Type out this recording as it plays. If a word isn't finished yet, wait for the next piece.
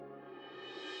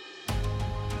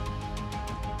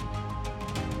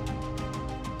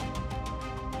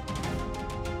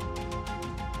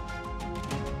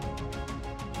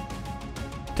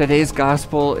Today's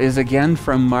gospel is again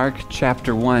from Mark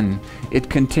chapter 1. It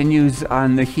continues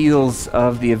on the heels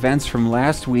of the events from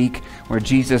last week where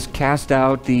Jesus cast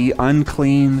out the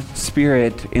unclean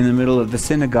spirit in the middle of the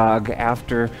synagogue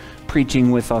after preaching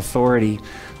with authority.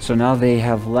 So now they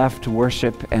have left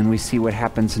worship and we see what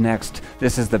happens next.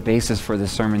 This is the basis for the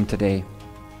sermon today.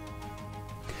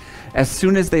 As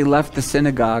soon as they left the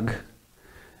synagogue,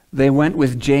 they went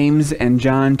with James and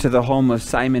John to the home of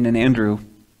Simon and Andrew.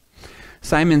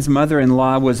 Simon's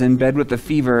mother-in-law was in bed with a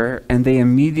fever, and they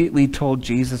immediately told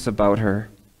Jesus about her.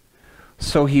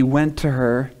 So he went to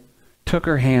her, took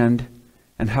her hand,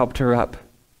 and helped her up.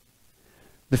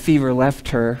 The fever left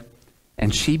her,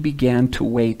 and she began to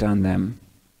wait on them.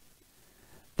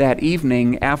 That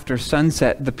evening, after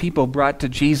sunset, the people brought to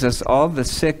Jesus all the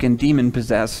sick and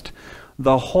demon-possessed.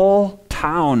 The whole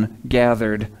town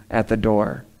gathered at the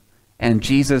door, and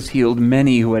Jesus healed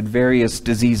many who had various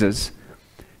diseases.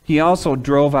 He also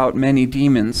drove out many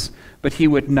demons, but he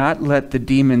would not let the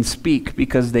demons speak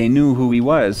because they knew who he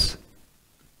was.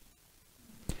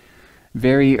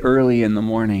 Very early in the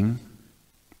morning,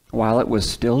 while it was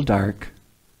still dark,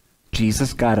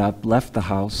 Jesus got up, left the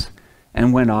house,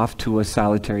 and went off to a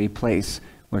solitary place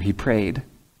where he prayed.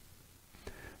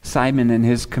 Simon and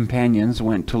his companions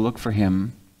went to look for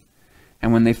him,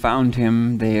 and when they found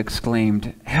him, they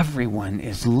exclaimed, "Everyone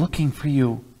is looking for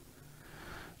you."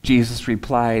 Jesus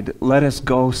replied, "Let us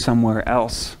go somewhere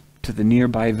else, to the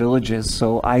nearby villages,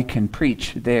 so I can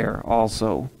preach there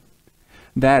also.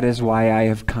 That is why I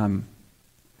have come."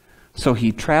 So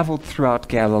he traveled throughout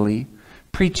Galilee,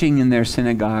 preaching in their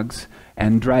synagogues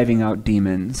and driving out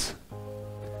demons.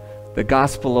 The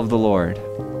Gospel of the Lord.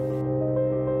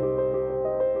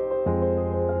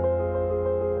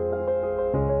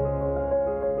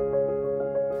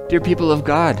 Dear people of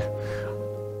God,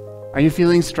 are you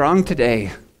feeling strong today?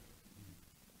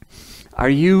 Are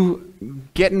you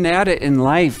getting at it in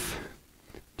life?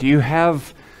 Do you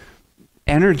have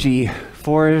energy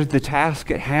for the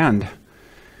task at hand?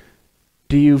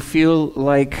 Do you feel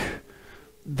like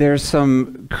there's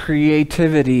some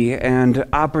creativity and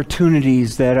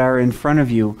opportunities that are in front of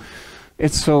you?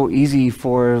 It's so easy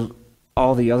for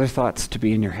all the other thoughts to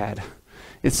be in your head.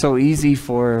 It's so easy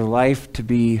for life to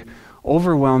be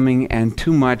overwhelming and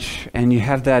too much, and you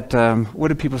have that, what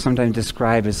do people sometimes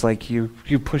describe as like you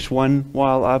push one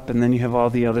wall up and then you have all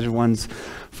the other ones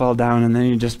fall down, and then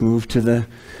you just move to the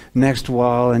next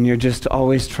wall, and you're just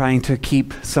always trying to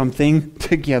keep something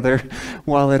together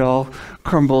while it all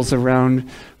crumbles around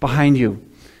behind you.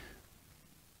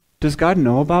 Does God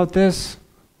know about this?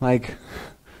 Like,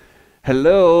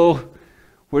 hello,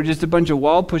 we're just a bunch of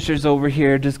wall pushers over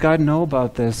here. Does God know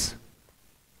about this?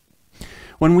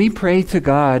 When we pray to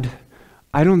God,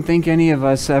 I don't think any of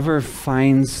us ever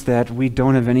finds that we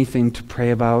don't have anything to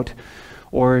pray about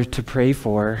or to pray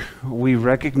for. We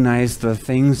recognize the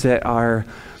things that are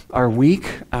weak,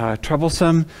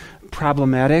 troublesome,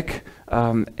 problematic,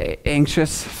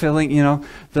 anxious, filling,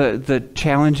 the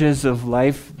challenges of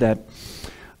life that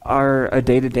are a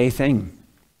day-to-day thing.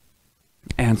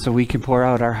 And so we can pour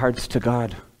out our hearts to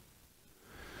God.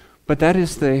 But that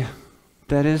is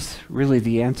really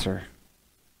the answer.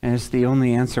 And it's the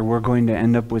only answer we're going to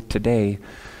end up with today,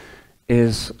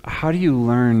 is how do you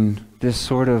learn this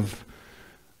sort of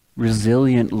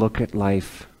resilient look at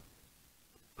life?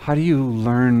 How do you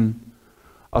learn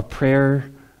a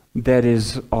prayer that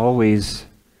is always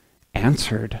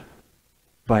answered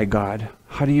by God?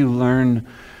 How do you learn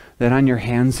that on your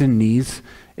hands and knees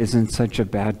isn't such a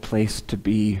bad place to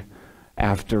be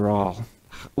after all?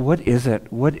 What is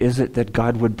it? What is it that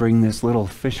God would bring this little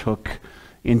fishhook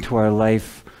into our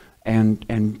life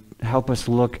and help us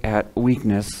look at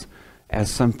weakness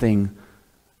as something,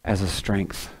 as a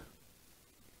strength?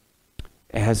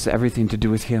 It has everything to do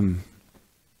with Him.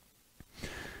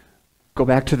 Go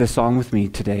back to the song with me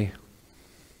today.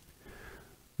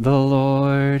 The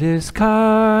Lord is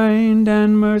kind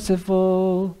and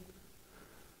merciful.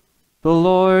 The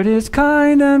Lord is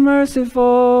kind and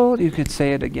merciful. You could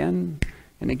say it again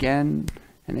and again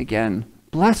and again.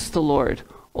 Bless the Lord,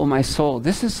 O my soul.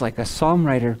 This is like a psalm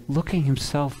writer looking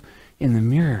himself in the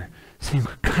mirror, saying,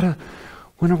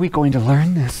 when are we going to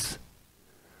learn this?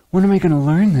 When am I going to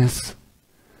learn this?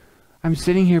 I'm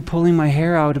sitting here pulling my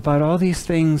hair out about all these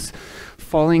things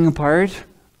falling apart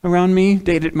around me,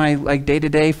 my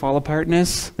day-to-day fall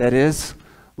apartness, that is,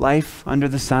 life under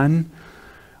the sun.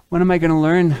 When am I going to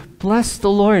learn? Bless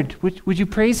the Lord. Would you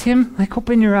praise Him? Like,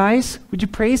 open your eyes. Would you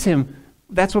praise Him?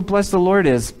 That's what bless the Lord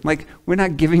is. Like, we're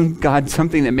not giving God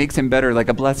something that makes Him better, like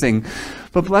a blessing.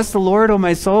 But bless the Lord, O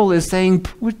my soul, is saying,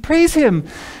 praise Him.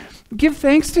 Give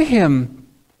thanks to Him.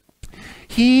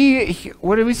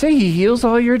 What did we say? He heals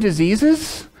all your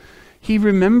diseases. He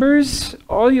remembers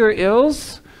all your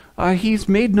ills. He's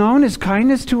made known his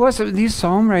kindness to us. These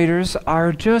psalm writers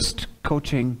are just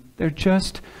coaching. They're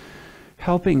just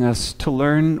helping us to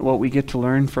learn what we get to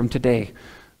learn from today.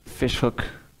 Fishhook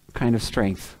kind of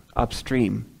strength,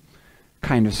 upstream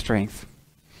kind of strength.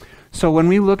 So when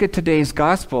we look at today's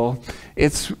gospel,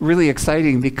 it's really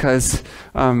exciting because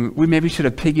we maybe should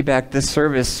have piggybacked this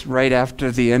service right after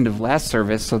the end of last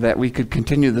service so that we could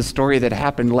continue the story that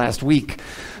happened last week,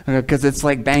 because it's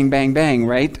like bang, bang, bang,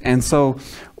 right? And so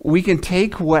we can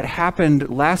take what happened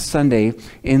last Sunday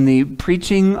in the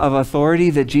preaching of authority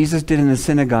that Jesus did in the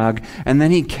synagogue, and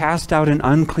then he cast out an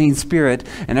unclean spirit,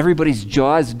 and everybody's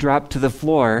jaws dropped to the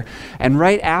floor, and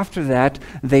right after that,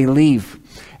 they leave.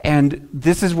 And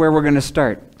this is where we're going to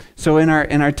start. So in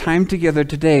our time together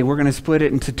today, we're going to split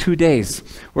it into 2 days.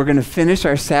 We're going to finish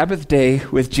our Sabbath day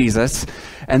with Jesus,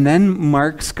 and then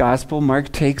Mark's gospel.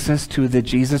 Mark takes us to the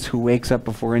Jesus who wakes up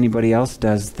before anybody else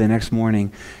does the next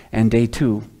morning, and day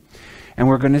 2. And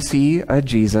we're going to see a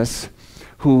Jesus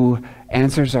who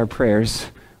answers our prayers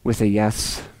with a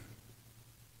yes.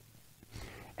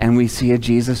 And we see a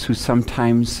Jesus who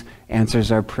sometimes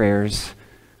answers our prayers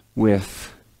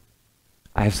with,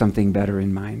 I have something better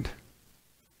in mind.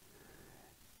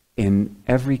 In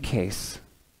every case,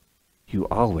 you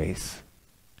always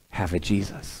have a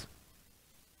Jesus.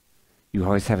 You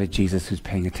always have a Jesus who's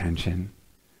paying attention.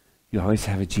 You always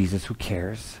have a Jesus who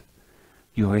cares.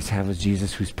 You always have a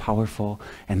Jesus who's powerful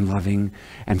and loving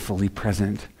and fully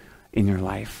present in your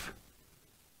life.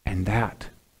 And that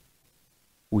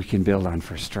we can build on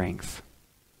for strength.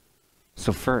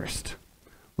 So first,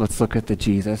 let's look at the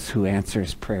Jesus who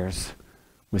answers prayers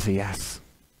with a yes.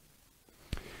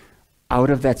 Out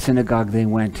of that synagogue they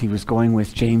went. He was going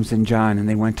with James and John, and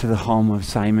they went to the home of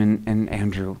Simon and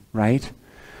Andrew, right?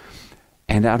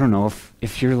 And I don't know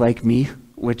if you're like me,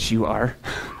 which you are.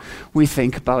 We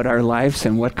think about our lives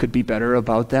and what could be better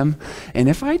about them. And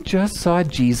if I just saw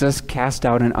Jesus cast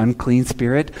out an unclean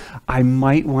spirit, I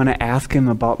might want to ask him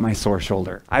about my sore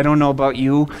shoulder. I don't know about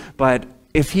you, but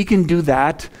if he can do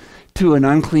that to an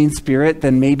unclean spirit,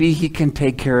 then maybe he can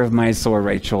take care of my sore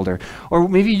right shoulder. Or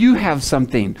maybe you have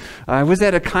something. I was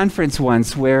at a conference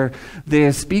once where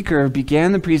the speaker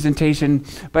began the presentation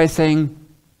by saying,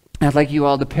 I'd like you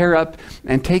all to pair up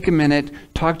and take a minute,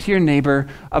 talk to your neighbor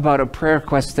about a prayer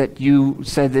request that you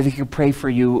said that he could pray for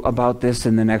you about this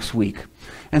in the next week.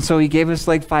 And so he gave us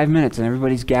like 5 minutes, and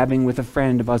everybody's gabbing with a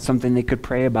friend about something they could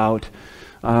pray about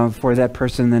for that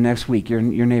person the next week. Your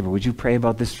neighbor, would you pray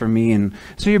about this for me? And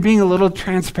so you're being a little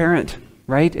transparent,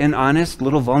 right? And honest, a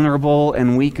little vulnerable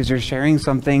and weak as you're sharing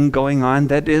something going on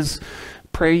that is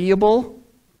prayable,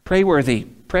 prayworthy,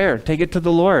 prayer. Take it to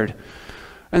the Lord.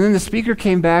 And then the speaker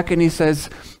came back and he says,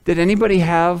 did anybody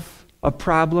have a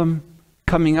problem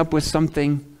coming up with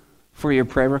something for your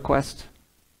prayer request?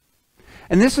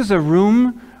 And this is a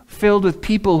room filled with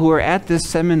people who are at this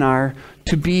seminar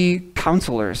to be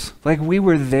counselors. Like, we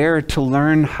were there to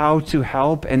learn how to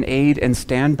help and aid and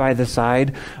stand by the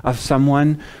side of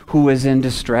someone who is in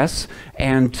distress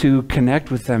and to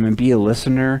connect with them and be a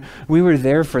listener. We were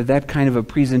there for that kind of a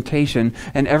presentation,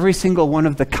 and every single one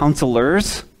of the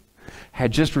counselors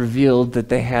had just revealed that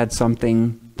they had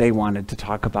something they wanted to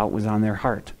talk about was on their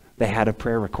heart. They had a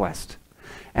prayer request.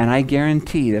 And I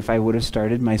guarantee if I would have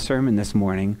started my sermon this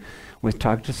morning with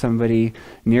talk to somebody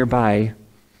nearby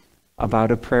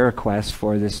about a prayer request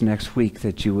for this next week,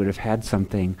 that you would have had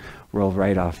something roll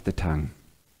right off the tongue.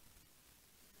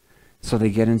 So they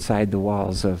get inside the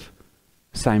walls of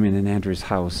Simon and Andrew's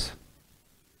house.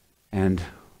 And,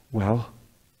 well,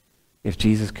 if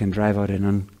Jesus can drive out an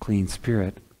unclean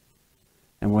spirit,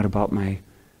 and what about my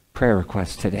prayer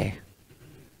request today?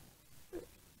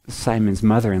 Simon's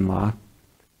mother-in-law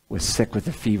was sick with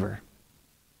a fever.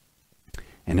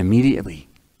 And immediately,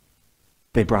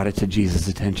 they brought it to Jesus'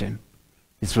 attention.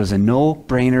 This was a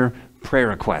no-brainer prayer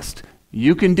request.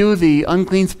 You can do the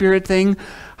unclean spirit thing.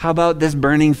 How about this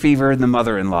burning fever in the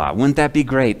mother-in-law? Wouldn't that be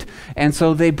great? And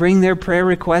so they bring their prayer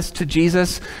request to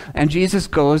Jesus, and Jesus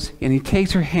goes and he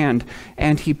takes her hand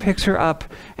and he picks her up,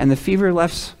 and the fever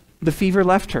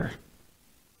left her.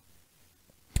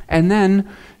 And then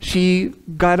she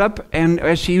got up, and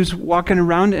as she was walking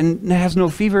around and has no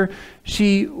fever,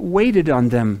 she waited on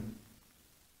them.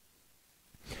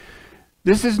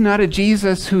 This is not a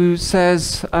Jesus who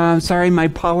says, sorry, my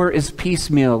power is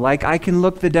piecemeal. Like, I can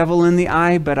look the devil in the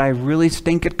eye, but I really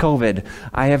stink at COVID.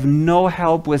 I have no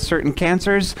help with certain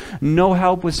cancers, no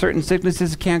help with certain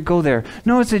sicknesses, can't go there.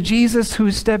 No, it's a Jesus who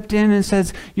stepped in and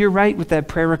says, you're right with that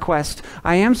prayer request.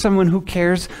 I am someone who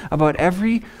cares about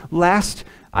every last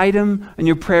item on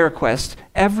your prayer request,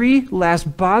 every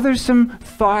last bothersome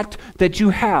thought that you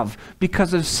have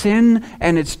because of sin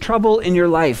and its trouble in your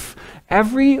life,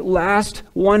 every last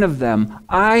one of them,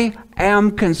 I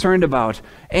am concerned about.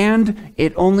 And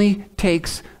it only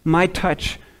takes my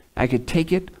touch. I could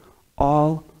take it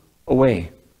all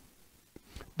away.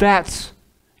 That's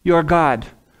your God,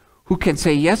 who can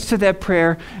say yes to that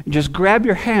prayer, just grab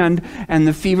your hand, and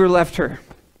the fever left her.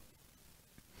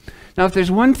 Now, if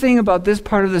there's one thing about this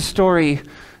part of the story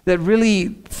that really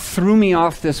threw me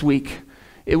off this week,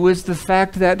 it was the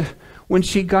fact that when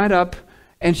she got up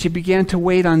and she began to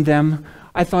wait on them,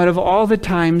 I thought of all the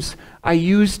times I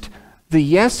used the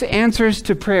yes answers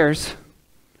to prayers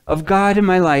of God in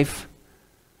my life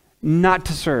not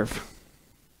to serve.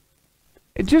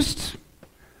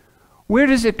 Where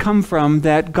does it come from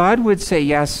that God would say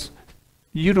yes?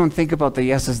 You don't think about the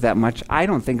yeses that much. I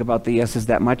don't think about the yeses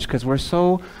that much because we're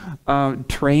so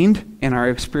trained in our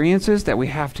experiences that we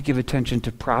have to give attention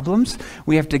to problems.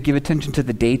 We have to give attention to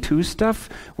the day two stuff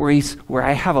where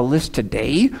I have a list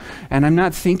today and I'm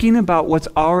not thinking about what's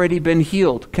already been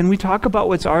healed. Can we talk about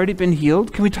what's already been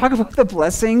healed? Can we talk about the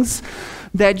blessings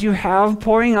that you have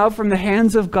pouring out from the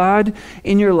hands of God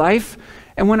in your life?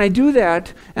 And when I do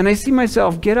that, and I see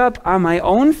myself get up on my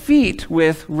own feet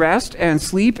with rest and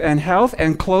sleep and health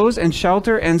and clothes and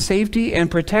shelter and safety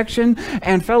and protection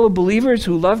and fellow believers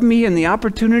who love me and the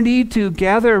opportunity to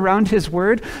gather around His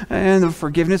Word and the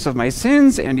forgiveness of my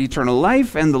sins and eternal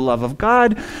life and the love of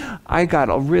God, I got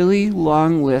a really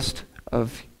long list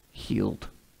of healed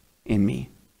in me.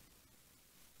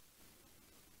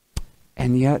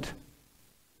 And yet,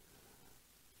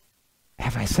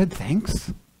 have I said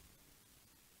thanks?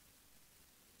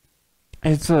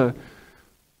 And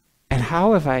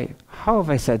how have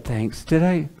I said thanks? Did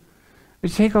I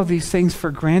take all these things for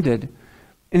granted?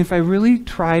 And if I really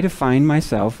try to find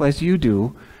myself, as you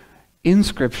do, in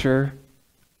Scripture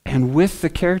and with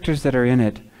the characters that are in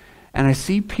it, and I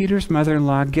see Peter's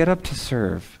mother-in-law get up to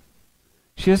serve,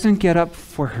 she doesn't get up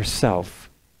for herself.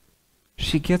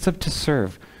 She gets up to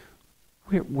serve.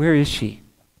 Where is she?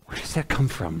 Where does that come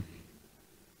from?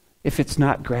 If it's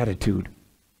not gratitude.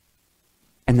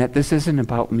 And that this isn't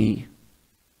about me.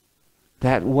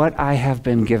 That what I have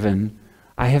been given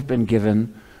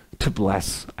to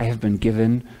bless. I have been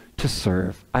given to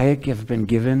serve. I have been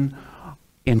given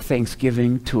in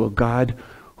thanksgiving to a God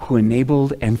who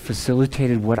enabled and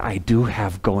facilitated what I do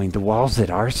have going, the walls that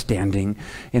are standing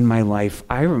in my life.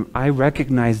 I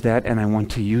recognize that, and I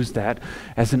want to use that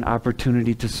as an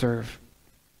opportunity to serve.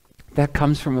 That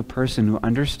comes from a person who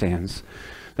understands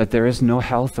that there is no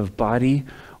health of body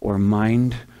or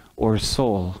mind or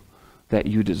soul that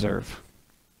you deserve.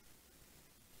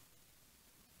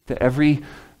 That every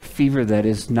fever that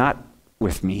is not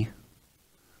with me,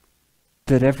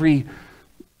 that every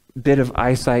bit of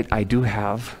eyesight I do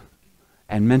have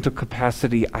and mental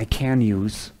capacity I can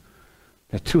use,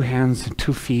 that 2 hands and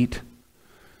 2 feet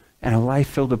and a life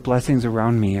filled with blessings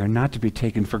around me are not to be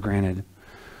taken for granted,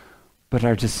 but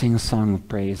are to sing a song of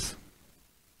praise.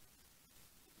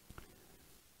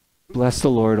 Bless the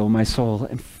Lord, O my soul,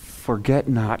 and forget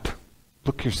not,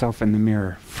 look yourself in the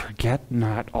mirror, forget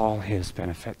not all His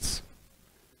benefits.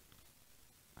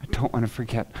 I don't want to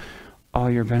forget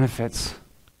all your benefits.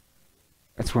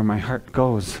 That's where my heart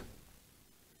goes.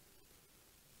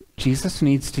 Jesus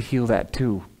needs to heal that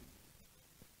too.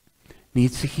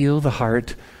 Needs to heal the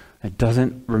heart that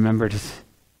doesn't remember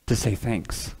to say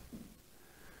thanks.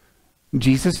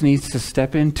 Jesus needs to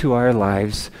step into our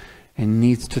lives and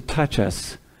needs to touch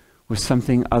us with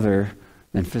something other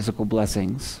than physical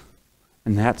blessings.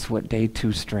 And that's what Day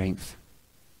 2 Strength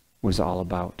was all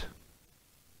about.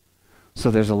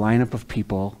 So there's a lineup of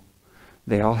people.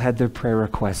 They all had their prayer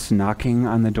requests knocking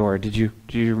on the door. Do you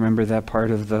remember that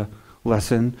part of the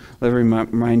lesson? Let me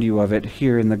remind you of it.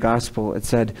 Here in the gospel, it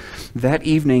said, that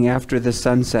evening after the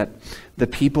sunset, the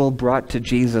people brought to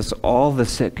Jesus all the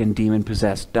sick and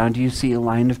demon-possessed. Now, do you see a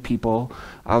line of people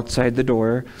outside the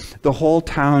door? The whole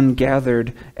town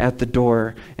gathered at the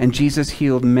door, and Jesus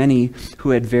healed many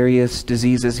who had various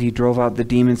diseases. He drove out the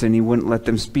demons, and He wouldn't let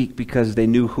them speak because they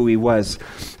knew who He was.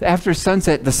 After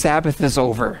sunset, the Sabbath is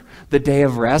over. The day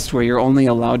of rest where you're only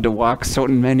allowed to walk so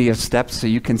many of steps so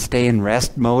you can stay in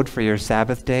rest mode for your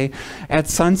Sabbath day. At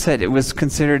sunset, it was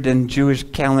considered in Jewish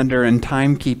calendar and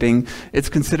timekeeping, it's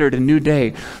considered a new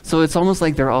day. So it's almost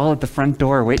like they're all at the front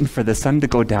door waiting for the sun to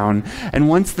go down. And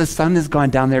once the sun has gone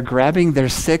down, they're grabbing their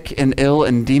sick and ill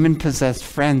and demon-possessed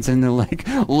friends and they're like,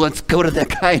 let's go to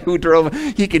that guy who drove.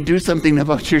 He can do something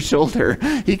about your shoulder.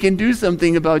 He can do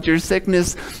something about your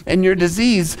sickness and your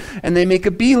disease. And they make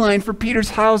a beeline for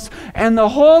Peter's house. And the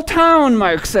whole town,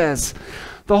 Mark says,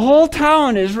 The whole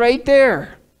town is right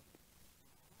there.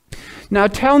 Now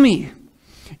tell me,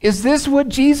 is this what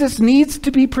Jesus needs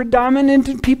to be predominant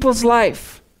in people's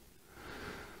life?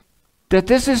 That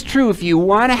this is true. If you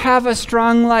want to have a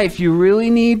strong life, you really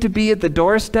need to be at the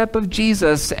doorstep of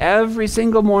Jesus every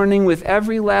single morning with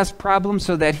every last problem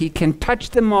so that he can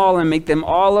touch them all and make them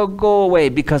all go away,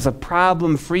 because a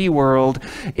problem-free world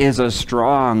is a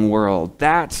strong world.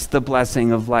 That's the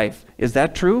blessing of life. Is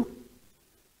that true?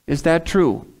 Is that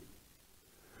true?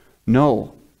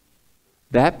 No.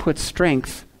 That puts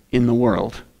strength in the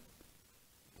world.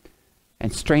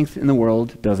 And strength in the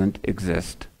world doesn't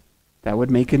exist. That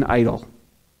would make an idol.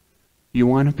 You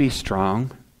want to be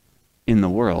strong in the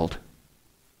world.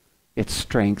 It's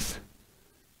strength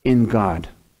in God.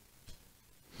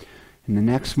 And the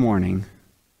next morning,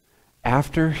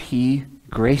 after he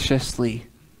graciously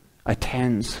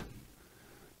attends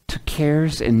to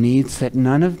cares and needs that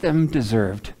none of them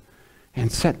deserved and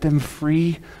set them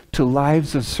free to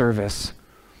lives of service,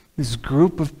 this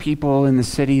group of people in the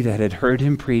city that had heard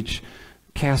him preach,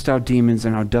 cast out demons,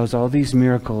 and now does all these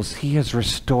miracles, he has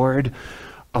restored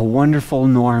a wonderful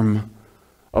norm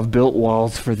of built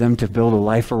walls for them to build a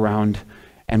life around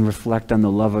and reflect on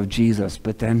the love of Jesus.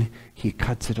 But then he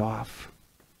cuts it off.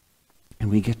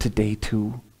 And we get to day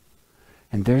 2.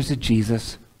 And there's a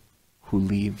Jesus who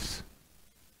leaves.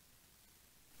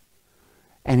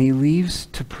 And he leaves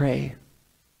to pray.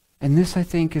 And this, I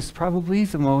think, is probably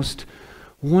the most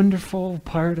wonderful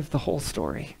part of the whole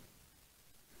story.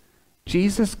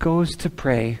 Jesus goes to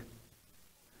pray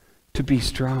to be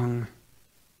strong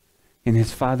in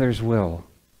his Father's will.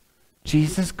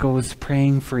 Jesus goes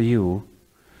praying for you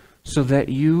so that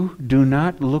you do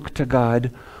not look to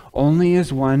God only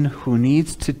as one who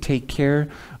needs to take care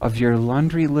of your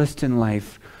laundry list in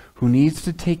life, who needs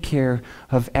to take care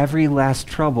of every last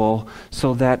trouble,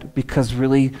 so that because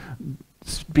really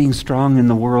being strong in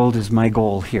the world is my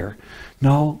goal here.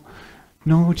 No,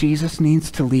 Jesus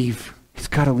needs to leave. He's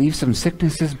got to leave some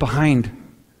sicknesses behind.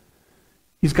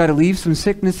 He's got to leave some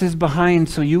sicknesses behind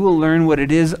so you will learn what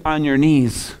it is on your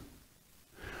knees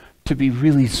to be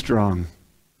really strong.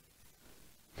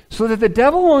 So that the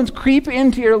devil won't creep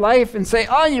into your life and say,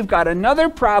 oh, you've got another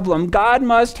problem. God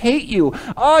must hate you.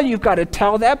 Oh, you've got to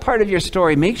tell that part of your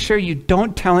story. Make sure you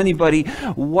don't tell anybody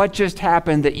what just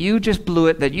happened, that you just blew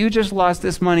it, that you just lost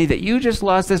this money, that you just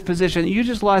lost this position, that you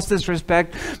just lost this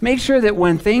respect. Make sure that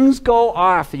when things go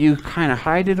off, you kind of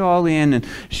hide it all in and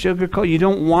sugarcoat. You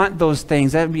don't want those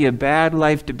things. That would be a bad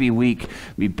life to be weak. It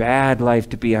would be a bad life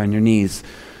to be on your knees.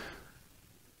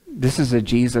 This is a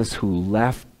Jesus who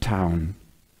left town.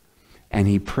 And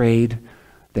he prayed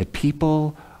that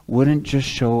people wouldn't just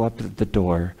show up at the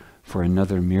door for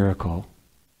another miracle,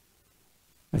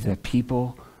 but that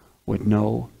people would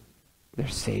know their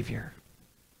Savior.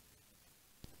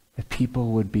 That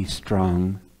people would be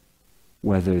strong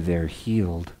whether they're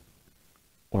healed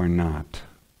or not.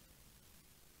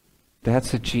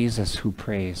 That's a Jesus who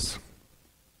prays.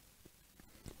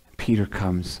 Peter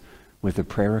comes with a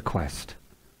prayer request.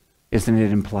 Isn't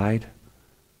it implied?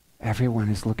 Everyone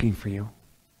is looking for you.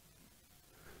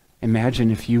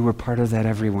 Imagine if you were part of that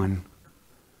everyone.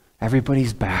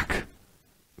 Everybody's back.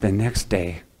 The next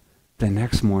day, the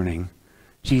next morning,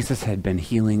 Jesus had been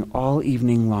healing all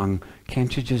evening long.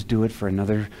 Can't you just do it for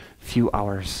another few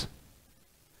hours?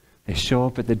 They show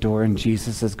up at the door and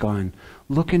Jesus is gone.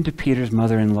 Look into Peter's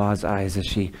mother-in-law's eyes as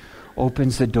she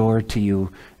opens the door to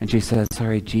you and she says,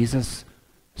 sorry, Jesus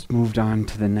has moved on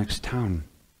to the next town.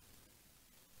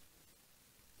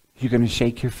 You're going to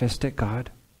shake your fist at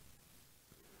God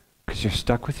because you're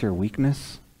stuck with your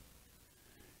weakness?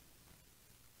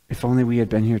 If only we had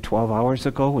been here 12 hours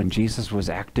ago when Jesus was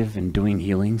active and doing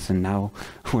healings, and now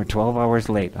we're 12 hours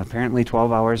late. Apparently 12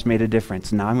 hours made a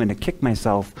difference. Now I'm going to kick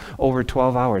myself over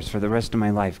 12 hours for the rest of my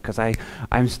life because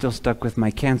I'm still stuck with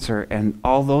my cancer, and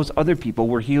all those other people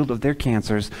were healed of their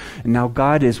cancers. And now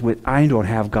God is with, I don't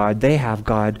have God, they have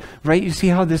God. Right? You see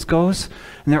how this goes?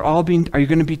 And they're all being, are you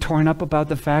going to be torn up about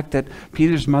the fact that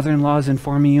Peter's mother-in-law is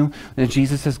informing you that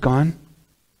Jesus is gone?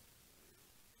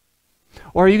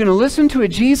 Or are you going to listen to a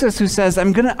Jesus who says,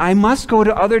 I must go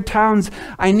to other towns.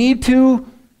 I need to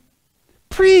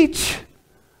preach.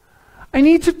 I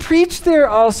need to preach there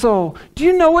also. Do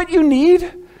you know what you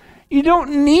need? You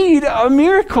don't need a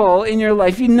miracle in your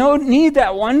life. You don't need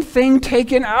that one thing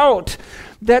taken out.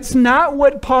 That's not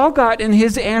what Paul got in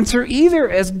his answer either,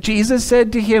 as Jesus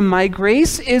said to him, my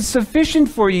grace is sufficient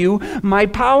for you. My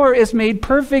power is made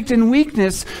perfect in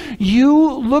weakness. You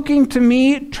looking to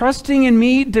me, trusting in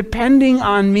me, depending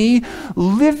on me,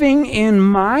 living in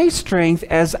my strength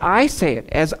as I say it,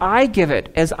 as I give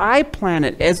it, as I plan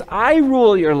it, as I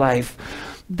rule your life.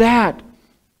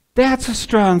 That's a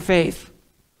strong faith.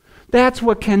 That's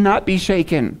what cannot be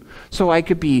shaken. So I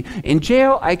could be in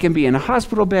jail, I can be in a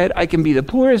hospital bed, I can be the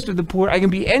poorest of the poor, I can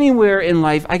be anywhere in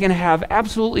life, I can have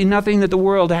absolutely nothing that the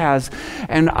world has,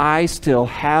 and I still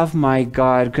have my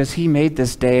God because he made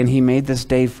this day and he made this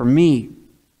day for me.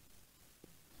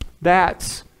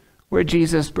 That's where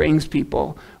Jesus brings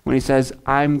people when he says,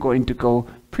 I'm going to go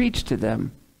preach to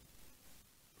them.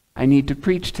 I need to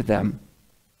preach to them.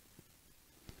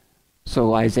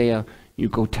 So Isaiah, you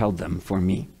go tell them for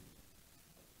me.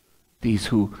 These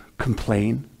who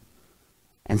complain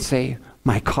and say,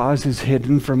 my cause is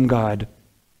hidden from God.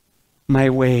 My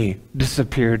way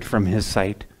disappeared from his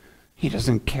sight. He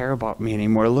doesn't care about me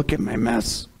anymore. Look at my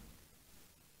mess.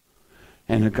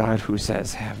 And a God who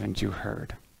says, haven't you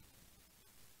heard?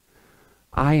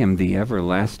 I am the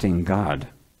everlasting God.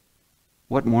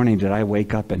 What morning did I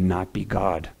wake up and not be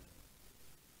God?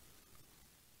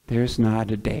 There's not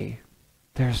a day,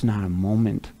 there's not a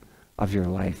moment of your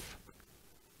life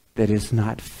that is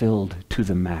not filled to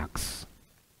the max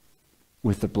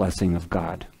with the blessing of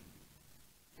God.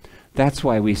 That's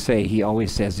why we say, he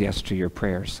always says yes to your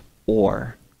prayers,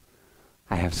 or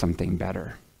I have something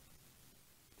better.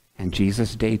 And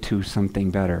Jesus' day 2, something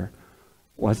better,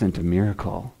 wasn't a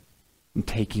miracle in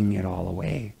taking it all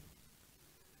away.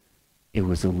 It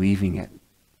was a leaving it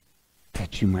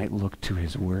that you might look to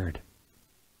his word,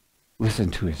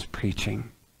 listen to his preaching,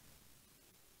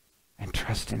 and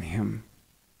trust in him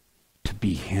to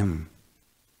be him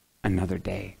another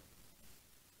day.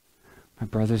 My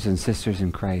brothers and sisters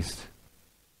in Christ,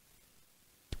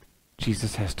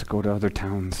 Jesus has to go to other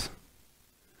towns.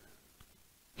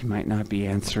 He might not be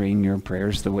answering your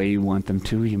prayers the way you want them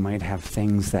to. You might have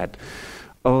things that,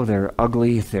 they're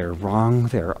ugly, they're wrong,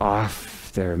 they're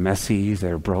off, they're messy,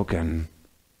 they're broken.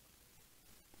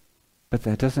 But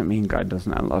that doesn't mean God does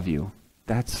not love you.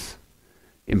 That's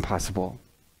impossible.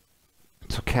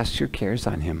 So cast your cares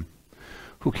on him.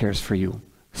 Who cares for you?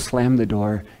 Slam the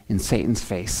door in Satan's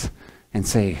face and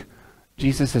say,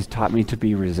 Jesus has taught me to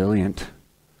be resilient.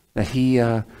 That he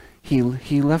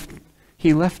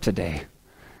left today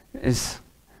is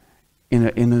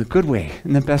in a good way,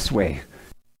 in the best way.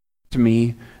 To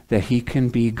me, that he can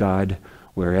be God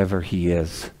wherever he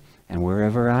is and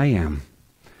wherever I am,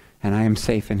 and I am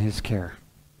safe in his care.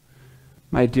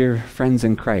 My dear friends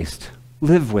in Christ,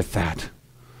 live with that.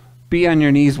 Be on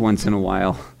your knees once in a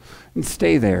while and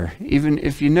stay there. Even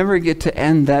if you never get to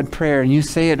end that prayer and you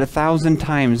say it 1,000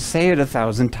 times, say it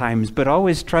 1,000 times, but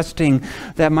always trusting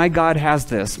that my God has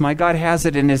this. My God has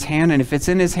it in his hand, and if it's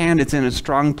in his hand, it's in a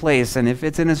strong place. And if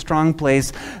it's in a strong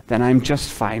place, then I'm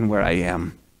just fine where I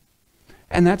am.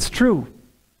 And that's true.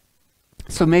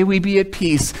 So may we be at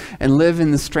peace and live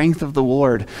in the strength of the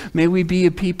Lord. May we be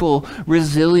a people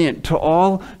resilient to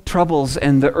all troubles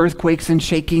and the earthquakes and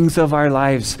shakings of our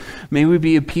lives. May we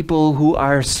be a people who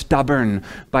are stubborn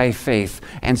by faith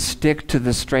and stick to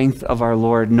the strength of our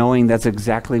Lord, knowing that's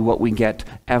exactly what we get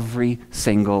every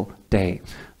single day.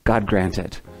 God grant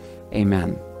it.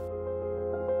 Amen.